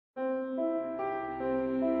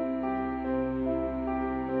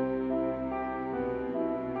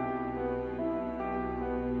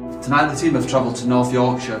Tonight the team have travelled to North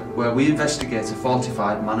Yorkshire where we investigate a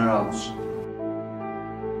fortified manor house.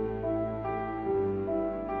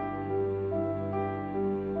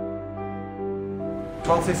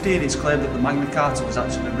 1215 it's claimed that the Magna Carter was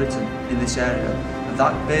actually written in this area, and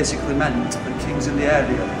that basically meant that kings in the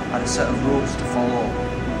area had a set of rules to follow.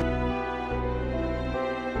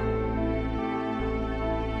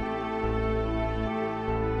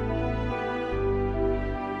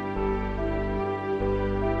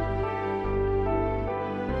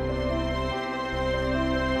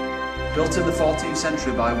 Built in the 14th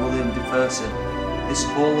century by William de Percy, this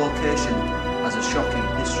whole location has a shocking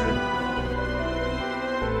history.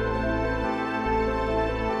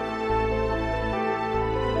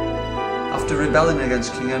 After rebelling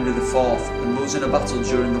against King Henry IV and losing a battle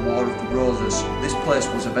during the War of the Roses, this place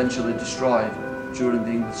was eventually destroyed during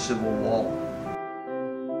the English Civil War.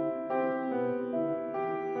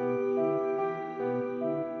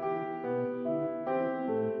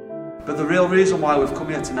 But the real reason why we've come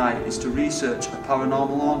here tonight is to research a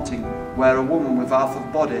paranormal haunting where a woman with half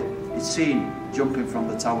of body is seen jumping from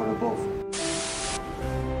the tower above.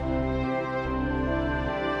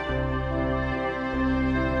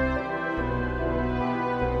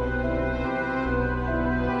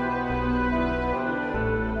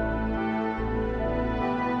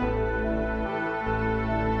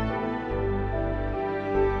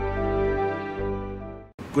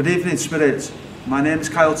 Good evening, spirits. My name is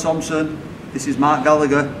Kyle Thompson, this is Mark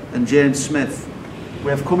Gallagher and James Smith. We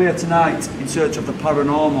have come here tonight in search of the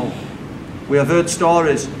paranormal. We have heard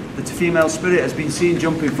stories that a female spirit has been seen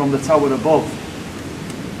jumping from the tower above.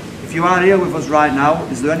 If you are here with us right now,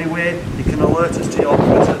 is there any way you can alert us to your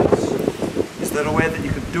presence? Is there a way that you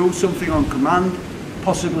could do something on command,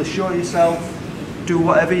 possibly show yourself, do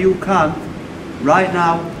whatever you can right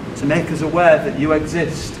now to make us aware that you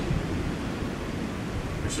exist?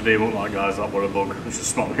 It didn't look like, guys, that were a bug. It's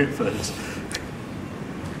just not me at first.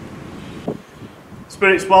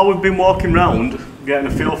 Spirits, while we've been walking round, getting a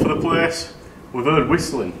feel for the place, we've heard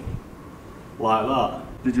whistling. Like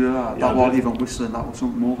that. Did you hear that? Yeah, that wasn't even whistling, that was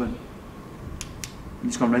something moving.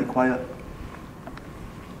 It's gone right quiet.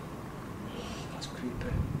 That's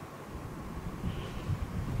creepy.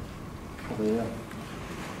 Over here.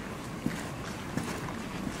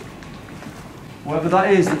 Whoever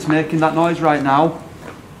that is that's making that noise right now,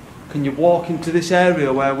 can you walk into this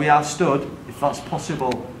area where we are stood, if that's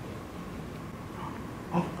possible?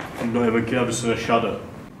 Oh, I'm not even kidding, I've just seen a shadow.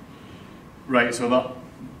 Right, so that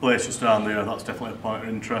place just down there, that's definitely a point of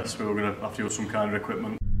interest. We were going to have to use some kind of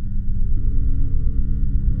equipment.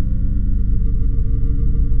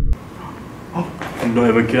 Oh, I'm not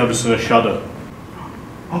even kidding, I've just seen a shadow.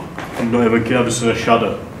 Oh, I'm not even kidding, I've just seen a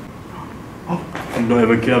shadow. Oh, I'm not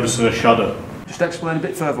even kidding, I've just seen a shadow. Just explain a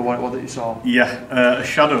bit further what it was that you saw. Yeah, a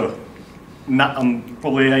shadow. I'm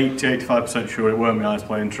probably 80–85% sure it weren't my eyes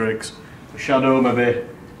playing tricks. A shadow, maybe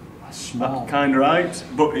that kind of right,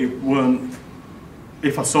 but it weren't.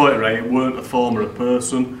 If I saw it right, it weren't a form or a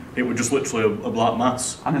person. It was just literally a black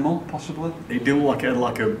mass. Animal, possibly. It didn't look like it had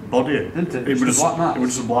like a body. Didn't it? It was just a black mass. It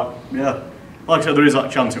was just a black. Yeah. Like I said, there is that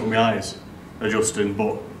chance it was my eyes adjusting,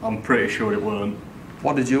 but I'm pretty sure it weren't.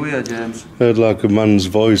 What did you hear, James? I heard like a man's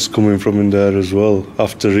voice coming from in there as well,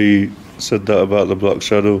 after he said that about the black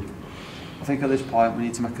shadow. I think at this point we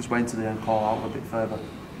need to make us way into the end, call out a bit further.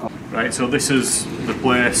 Right, so this is the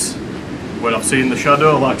place where I've seen the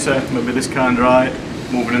shadow, like I say, maybe this kind of right,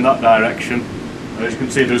 moving in that direction. As you can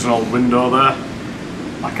see, there's an old window there.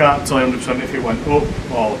 I can't tell you 100% if it went up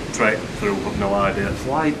or straight through, I've no idea. It's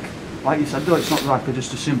like you said though, it's not like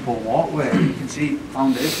just a simple walkway. You can see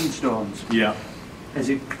foundation stones. Yeah. Is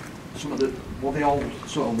it some of the, were they all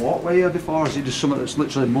sort of walkway here before, or is it just something that's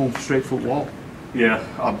literally moved straight foot wall? Yeah,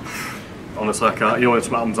 honestly I can't, you know when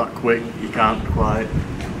something happens that quick, you can't quite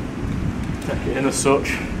take it in as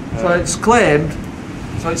such. So it's claimed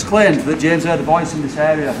that James heard a voice in this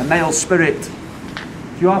area, a male spirit.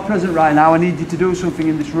 If you are present right now, I need you to do something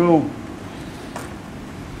in this room.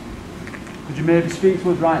 Could you maybe speak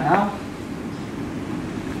to us right now?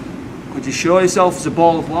 Could you show yourself as a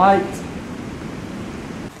ball of light?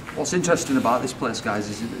 What's interesting about this place, guys,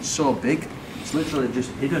 is that it's so big. It's literally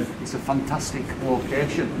just hidden. It's a fantastic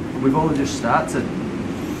location, and we've only just started.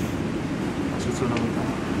 Let's go to another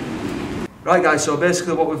part. Right, guys, so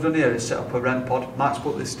basically what we've done here is set up a REM pod. Mark's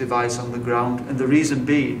put this device on the ground, and the reason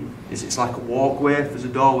being is it's like a walkway. There's a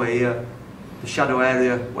doorway here. The shadow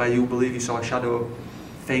area where you believe you saw a shadow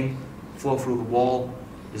thing flow through the wall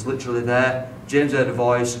is literally there. James heard a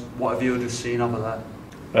voice. What have you just seen over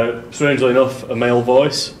there? Strangely enough, a male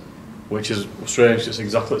voice, which is strange. It's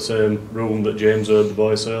exactly the same room that James heard the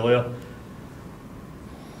voice earlier.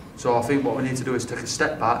 So I think what we need to do is take a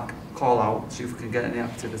step back, call out, see if we can get any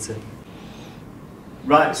activity.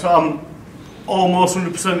 Right, so I'm almost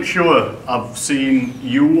 100% sure I've seen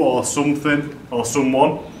you or something or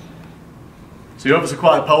someone. So you're obviously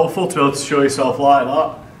quite powerful to be able to show yourself like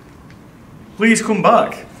that. Please come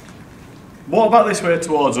back. Walk back this way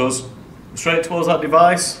towards us, straight towards that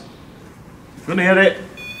device. If you're near it,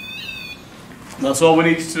 that's all we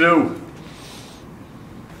need to do.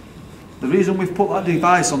 The reason we've put that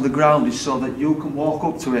device on the ground is so that you can walk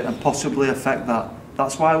up to it and possibly affect that.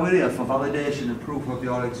 That's why we're here, for validation and proof of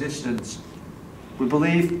your existence. We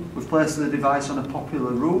believe we've placed the device on a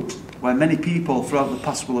popular route where many people throughout the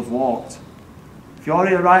past will have walked. If you're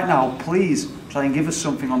here right now, please try and give us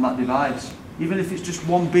something on that device. Even if it's just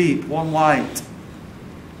one beep, one light.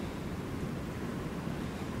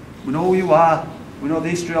 We know who you are. We know the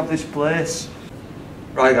history of this place.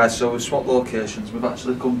 Right guys, so we've swapped locations. We've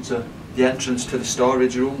actually come to the entrance to the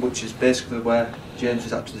storage room, which is basically where James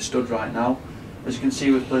is actually stood right now. As you can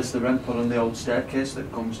see, we've placed the REM pod on the old staircase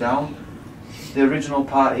that comes down. The original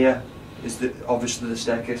part here is obviously the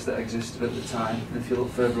staircase that existed at the time, and if you look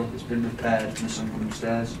further up, it's been repaired and there's some wooden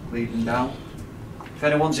stairs leading down. If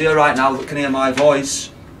anyone's here right now that can hear my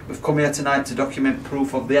voice, we've come here tonight to document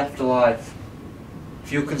proof of the afterlife.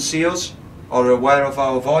 If you can see us or are aware of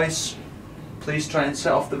our voice, please try and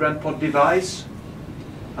set off the REM pod device.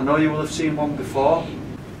 I know you will have seen one before.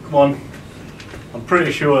 Come on. I'm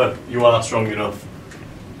pretty sure you are strong enough.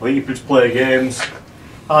 I think you could play games,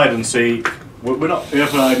 hide and seek. We're not here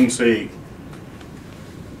for hide and seek.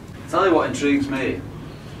 Tell you what intrigues me.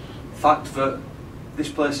 The fact that this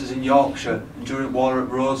place is in Yorkshire and during War at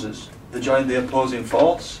Roses they joined the opposing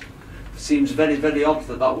force. It seems very, very odd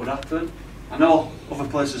that that would happen. I know other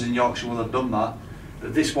places in Yorkshire will have done that,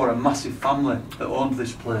 but this was a massive family that owned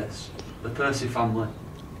this place, the Percy family.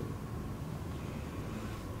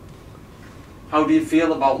 How do you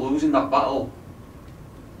feel about losing that battle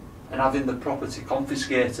and having the property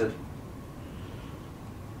confiscated?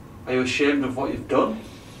 Are you ashamed of what you've done?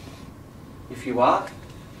 If you are,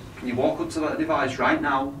 can you walk up to that device right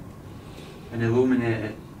now and illuminate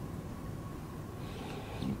it?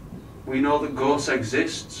 We know that ghosts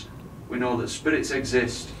exist. We know that spirits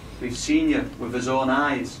exist. We've seen you with his own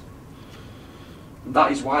eyes. And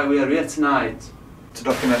that is why we are here tonight, to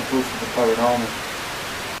document proof of the paranormal.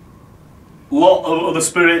 A lot of other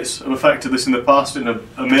spirits have affected this in the past in an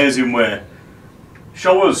amazing way.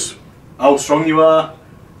 Show us how strong you are.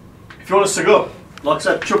 If you want us to go, like I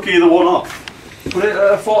said, chuck either one off. Put it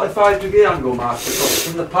at a 45-degree angle, Mark,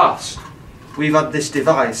 because in the past we've had this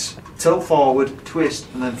device tilt forward, twist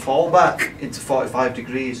and then fall back into 45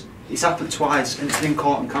 degrees. It's happened twice and it's been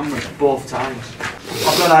caught on camera both times.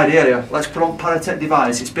 I've got an idea here. Let's put on Paratech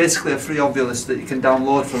device. It's basically a free Ovilus that you can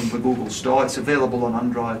download from the Google store. It's available on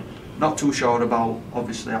Android. Not too sure about,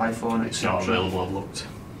 obviously, iPhone, etc. It's not available, I've looked.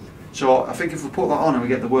 So I think if we put that on and we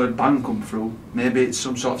get the word bang come through, maybe it's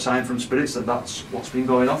some sort of sign from spirits that that's what's been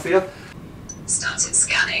going off here. Started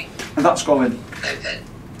scanning. And that's going. Open.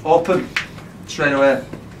 Open. Straight away.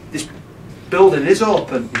 This building is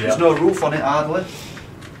open. Yeah. There's no roof on it hardly.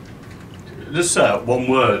 Just say one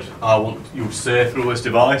word I want you to say through this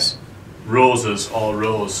device. Roses or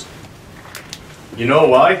rose. You know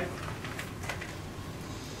why?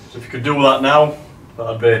 So if you could do that now,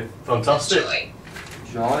 that'd be fantastic. Joy.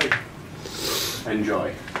 Enjoy.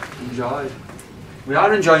 Enjoy. Enjoy. We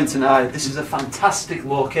are enjoying tonight. This is a fantastic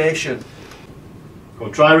location. Go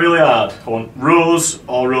on, try really hard. I want rose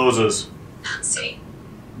or roses. Nancy.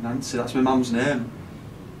 Nancy, that's my mum's name.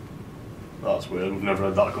 That's weird, we've never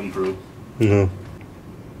had that come through. No.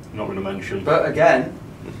 Not going to mention. But again,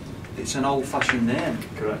 it's an old-fashioned name.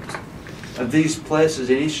 Correct. Of these places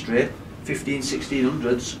in history,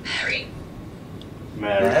 1600s. Mary.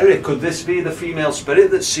 Mary. Mary, could this be the female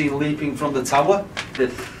spirit that's seen leaping from the tower?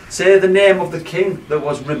 Say the name of the king that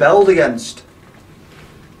was rebelled against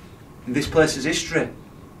in this place's history.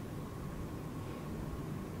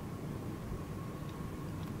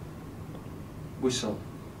 Whistle.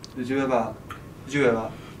 Did you hear that? Did you hear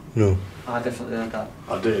that? No. I definitely heard that.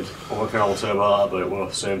 I did. One thing I will say about that, but it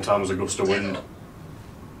was same time as a gust of wind.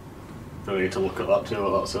 Really need to look at that too,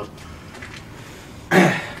 what that said.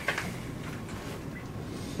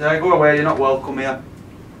 Yeah, go away, you're not welcome here.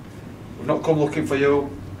 We've not come looking for you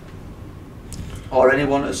or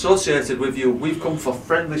anyone associated with you. We've come for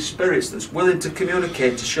friendly spirits that's willing to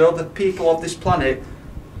communicate, to show the people of this planet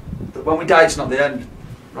that when we die it's not the end.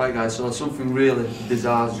 Right guys, so something really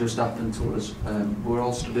bizarre has just happened to us. We're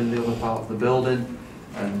all stood in the other part of the building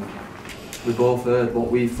and we both heard what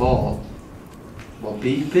we thought what,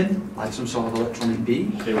 beeping? Like some sort of electronic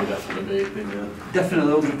beep? It was definitely beeping, yeah.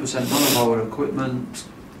 Definitely 100% none of our equipment.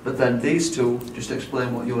 But then these two, just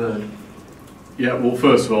explain what you heard. Yeah, well,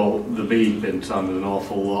 first of all, the beeping sounded an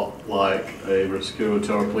awful lot like a security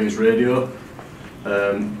or a police radio.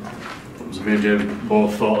 So me and Jim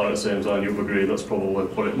both thought that at the same time. You would agree that's probably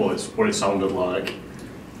what it sounded like.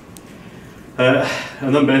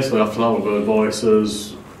 And then basically after that we heard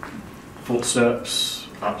voices, footsteps,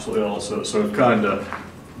 absolutely all sorts. So we've kind of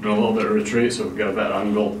done a little bit of retreat so we get a better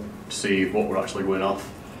angle to see what we're actually going off.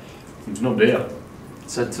 There's no deer. I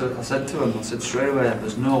said to him, I said straight away,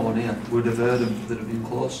 there's no one here. We'd have heard them, they'd have been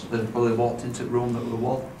close, they'd have probably walked into the room that we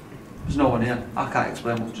were. There's no one here. I can't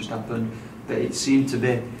explain what just happened, but it seemed to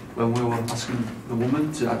be when we were asking the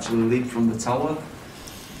woman to actually leap from the tower.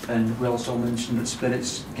 And we also mentioned that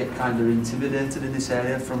spirits get kind of intimidated in this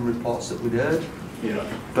area from reports that we'd heard. Yeah.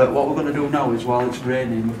 But what we're going to do now is, while it's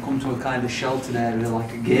raining, we've come to a kind of sheltered area,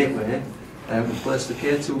 like a gateway. We've placed the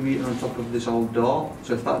K2 meter on top of this old door,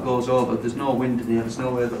 so if that goes over, there's no wind in here, there's no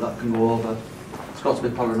way that that can go over. It's got to be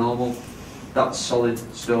paranormal. That's solid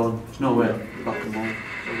stone, there's no way that can move.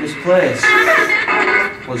 This place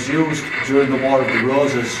was used during the War of the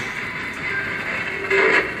Roses.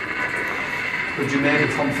 Could you maybe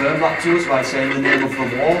confirm that to us by saying the name of the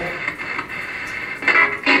war?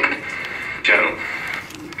 General.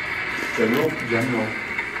 General.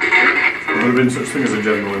 There would have been such thing as a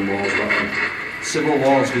general in wars back then. Civil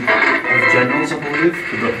wars of generals, I believe.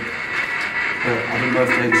 I don't know if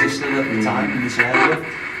they existed at the time in this area.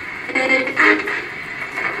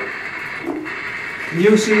 Can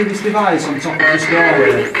you see this device on top of this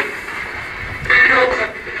doorway?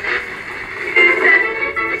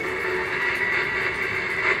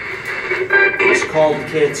 It's called the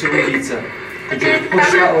K2 meter. Could you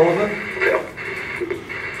push that over?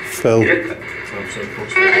 Fell.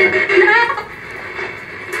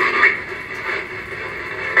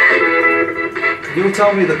 Can you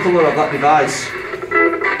tell me the colour of that device?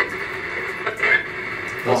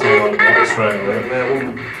 That's all right, that's right. A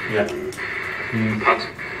woman. Yeah. Pat.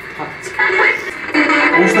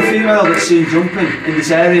 Who's the female that's seen jumping in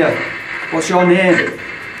this area? What's your name?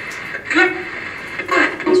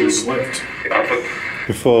 It slipped.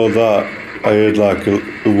 Before that, I heard like a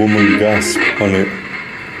woman gasp on it.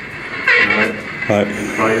 Like,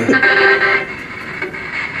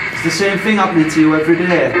 Is the same thing happening to you every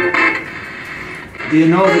day? Do you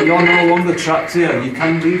know that you're no longer trapped here? You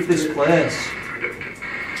can leave this place.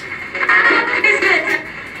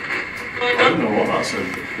 I don't know what that said.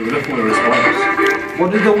 There was definitely a response.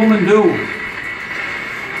 What did the woman do?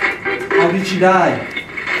 How did she die?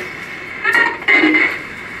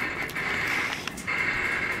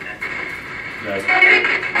 Dead.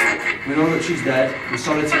 We know that she's dead. We're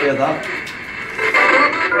sorry to hear that.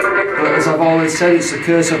 But as I've always said, it's the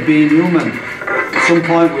curse of being human. At some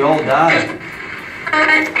point we all die.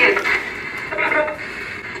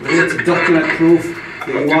 We're here to document proof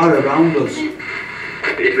that you are around us.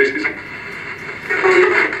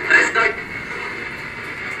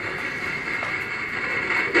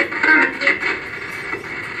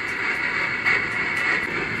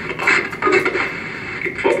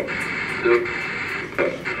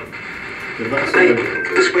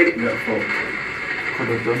 Could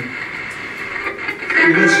have done.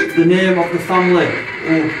 Give us the name of the family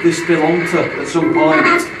who this belonged to at some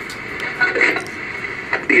point.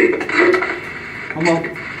 Come on.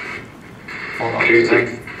 Oh, that'd be like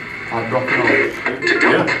dropping off.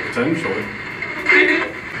 Yeah, potentially.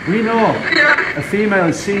 We know a female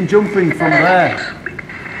is seen jumping from there.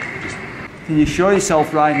 Can you show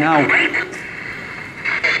yourself right now?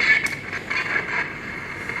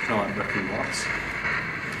 Kind of like breaking glass.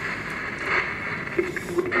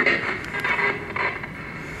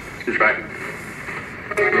 Who's right?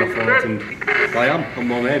 I am.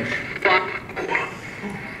 I'm on edge.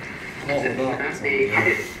 What was that?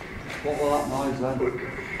 What was that noise then?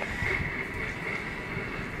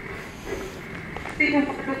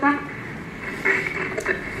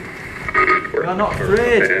 You're not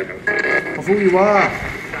afraid of who you are.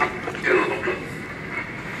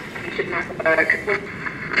 I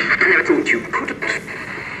thought you couldn't.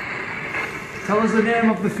 Tell us the name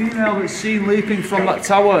of the female that's seen leaping from that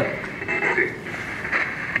tower.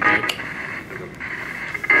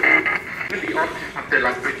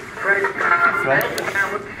 Fred?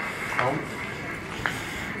 Tom?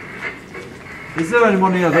 Is there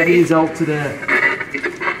anyone here that needs help today?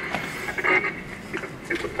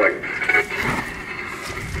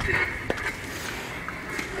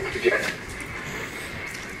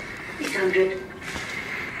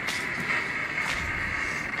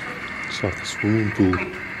 it's like a swimming pool.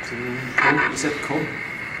 He said come.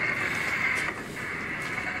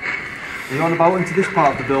 Are you on about into this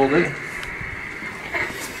part of the building?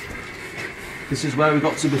 This is where we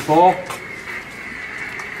got to before.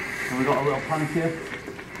 And we got a little pancake.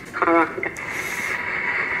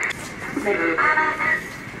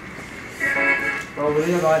 Well, we're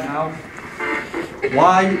here right now.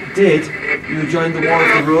 Why did you join the War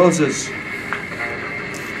of the Roses?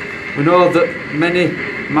 We know that many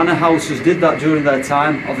manor houses did that during their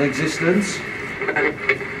time of existence.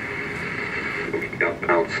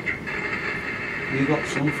 You got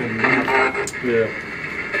something, yeah.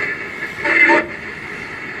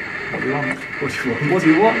 What do you want? What do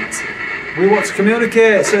you want? We want to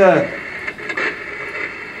communicate, sir.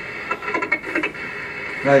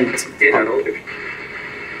 Right.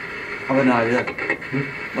 I have an idea.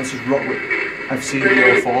 Let's just rock with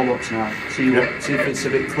FCDO4 bucks now. See if it's a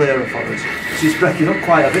bit clearer for us. She's breaking up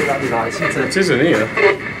quite a bit, that device, isn't it? It isn't here.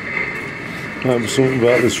 Might be something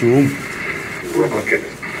about this room. Okay.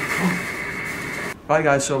 Right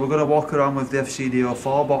guys, so we're going to walk around with the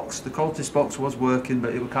FCDO4 box. The cultist box was working,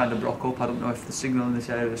 but it was kind of broke up. I don't know if the signal in this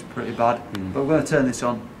area is pretty bad. But we're going to turn this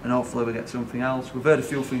on and hopefully we get something else. We've heard a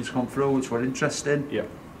few things come through which were interesting. Yeah.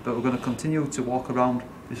 But we're going to continue to walk around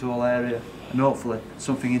this whole area and hopefully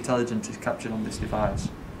something intelligent is captured on this device.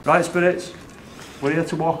 Right spirits, we're here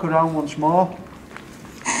to walk around once more.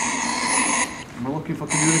 And we're looking for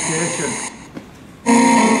communication.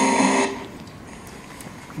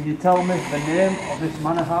 Can you tell me the name of this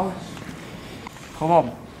manor house? Come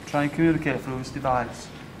on, try and communicate through this device.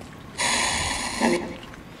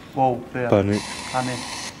 Whoa, there. Panic. Annie.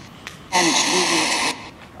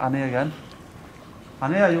 Annie again.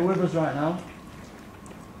 Annie, are you with us right now?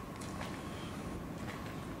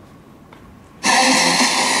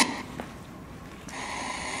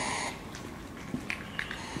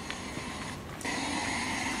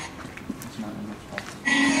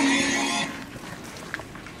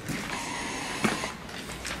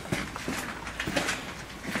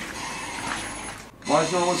 Why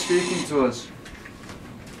is no one speaking to us?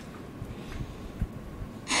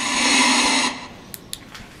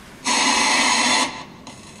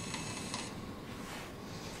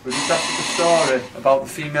 We're just after the story about the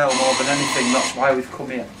female more than anything, that's why we've come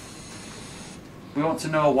here. We want to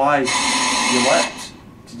know why you leapt.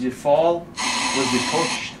 Did you fall? Was you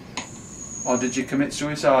pushed? Or did you commit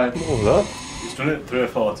suicide? What was that? He's done it 3 or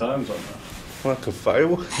 4 times like that. Like a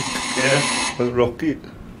firework. Yeah. Like a rocket.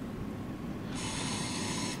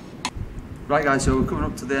 Right guys, so we're coming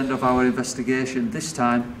up to the end of our investigation. This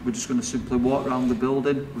time we're just going to simply walk around the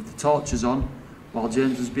building with the torches on while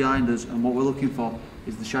James is behind us, and what we're looking for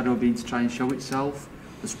is the shadow being to try and show itself,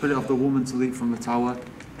 the spirit of the woman to leap from the tower.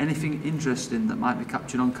 Anything interesting that might be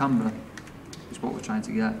captured on camera is what we're trying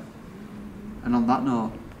to get. And on that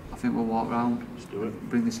note, I think we'll walk around, Let's do it.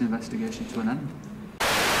 bring this investigation to an end.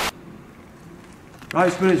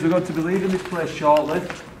 Right spirits, we're going to be leaving this place shortly.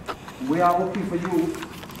 We are looking for you.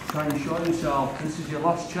 Try and show yourself. This is your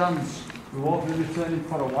last chance. We won't be returning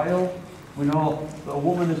for a while. We know that a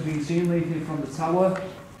woman has been seen leaping from the tower.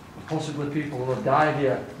 Possibly people who have died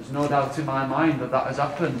here. There's no doubt in my mind that that has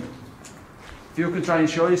happened. If you can try and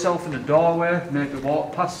show yourself in the doorway, maybe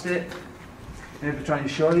walk past it, maybe try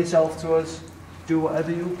and show yourself to us, do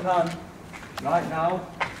whatever you can right now.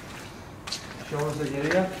 Show us that you're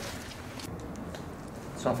here.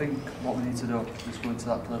 So I think what we need to do is go into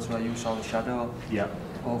that place where you saw the shadow. Yeah.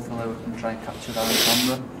 Hopefully we can try and capture that on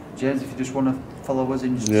camera. James, if you just want to follow us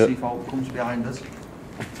in just to see what comes behind us.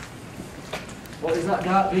 What is that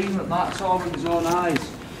dark beam that Mark saw with his own eyes?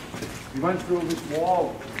 He went through this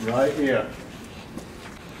wall. Right here.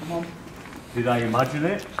 Come on. Did I imagine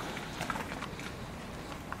it?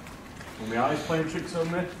 Were my eyes playing tricks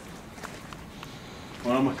on me?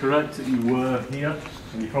 Well, am I correct that you were here?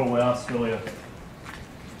 And you probably are still here.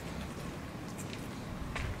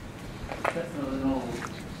 Definitely not.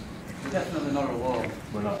 We're definitely not alone.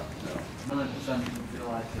 We're not. No. 9% feel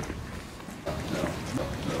like it. No.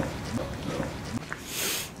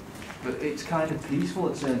 But it's kind of peaceful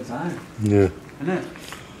at the same time, Yeah. isn't it?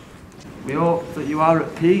 We hope that you are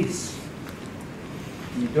at peace.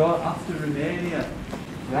 You don't have to remain here.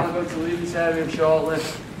 We are going to leave this area shortly.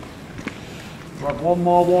 We'll have one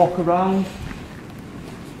more walk around,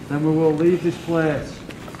 then we will leave this place.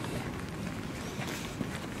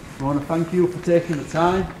 I want to thank you for taking the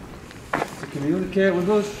time to communicate with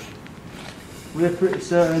us. We're pretty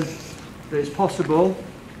certain that it's possible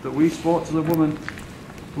that we spoke to the woman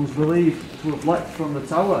who's believed to have leapt from the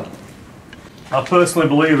tower. I personally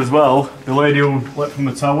believe as well the lady who leapt from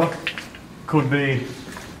the tower could be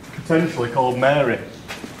potentially called Mary.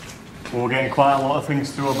 We were getting quite a lot of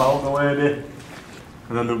things through about the lady.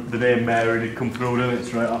 And then the name Mary did come through, didn't it,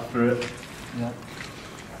 straight after it. Yeah.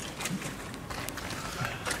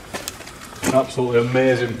 An absolutely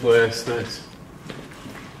amazing place, this.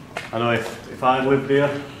 I know if I lived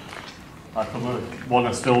here, I probably want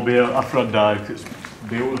to still be here after I die, because it's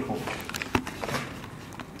beautiful.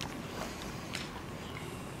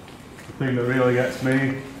 The thing that really gets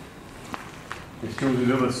me is to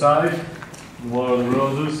the other side, the War of the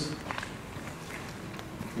Roses,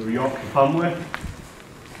 the York family,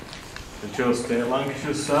 the Joe State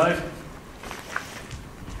Lancashire's side.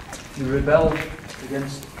 He rebelled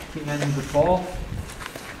against King Henry IV,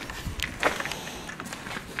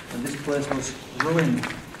 and this place was ruined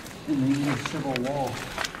in the English Civil War.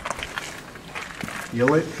 You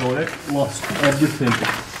literally lost everything.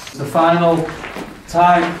 It's the final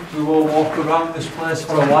time we will walk around this place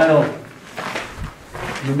for a while.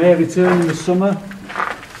 We may return in the summer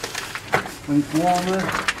when it's warmer,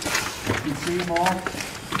 you can see more.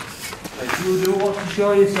 But if you do want to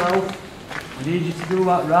show yourself, I need you to do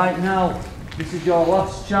that right now. This is your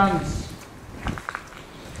last chance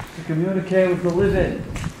to communicate with the living.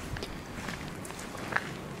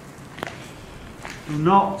 Do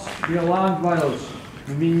not be alarmed by us.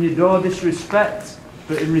 We mean you no disrespect,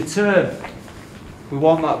 but in return, we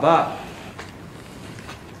want that back.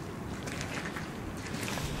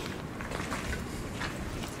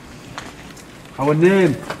 Our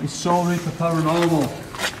name is Soul Reaper Paranormal.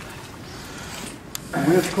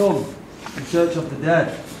 We have come in search of the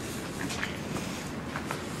dead.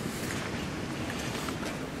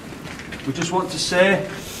 We just want to say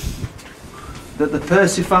that the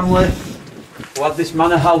Percy family who had this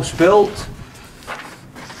manor house built,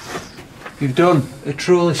 you've done a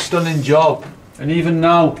truly stunning job, and even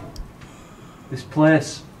now this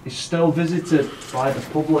place is still visited by the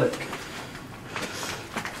public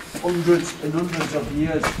hundreds and hundreds of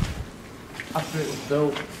years after it was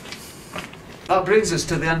built. That brings us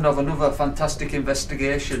to the end of another fantastic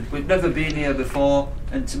investigation. We've never been here before,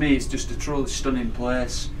 and to me it's just a truly stunning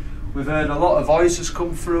place. We've heard a lot of voices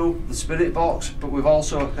come through the spirit box, but we've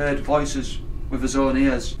also heard voices with his own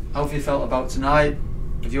ears. How have you felt about tonight?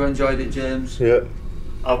 Have you enjoyed it, James? Yeah.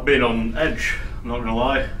 I've been on edge, I'm not gonna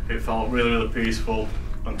lie. It felt really, really peaceful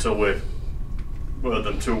until we heard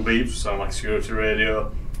them two beeps, sound like security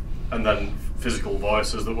radio, and then physical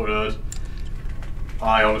voices that were heard.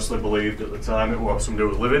 I honestly believed at the time it was somebody who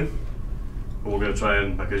was living, who were going to try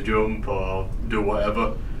and make us jump or do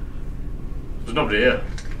whatever. There's nobody here.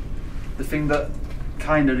 The thing that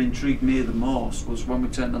kind of intrigued me the most was when we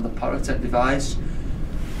turned on the Paratech device.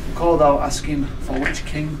 We called out asking for which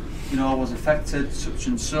king, was affected, such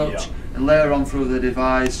and such, Yeah. and later on through the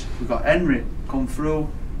device we got Henry come through,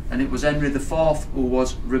 and it was Henry IV who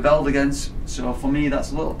was rebelled against. So for me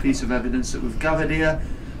that's a little piece of evidence that we've gathered here.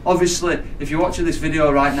 Obviously if you're watching this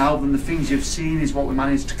video right now, then the things you've seen is what we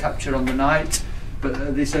managed to capture on the night, but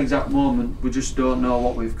at this exact moment we just don't know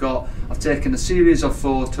what we've got. I've taken a series of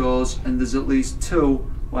photos and there's at least two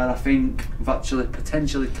where I think we've actually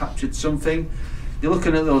potentially captured something. You're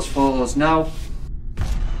looking at those photos now.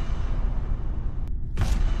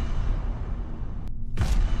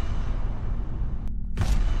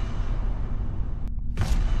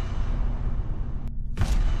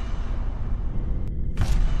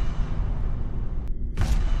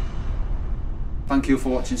 Thank you for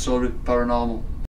watching Soul Reaper Paranormal.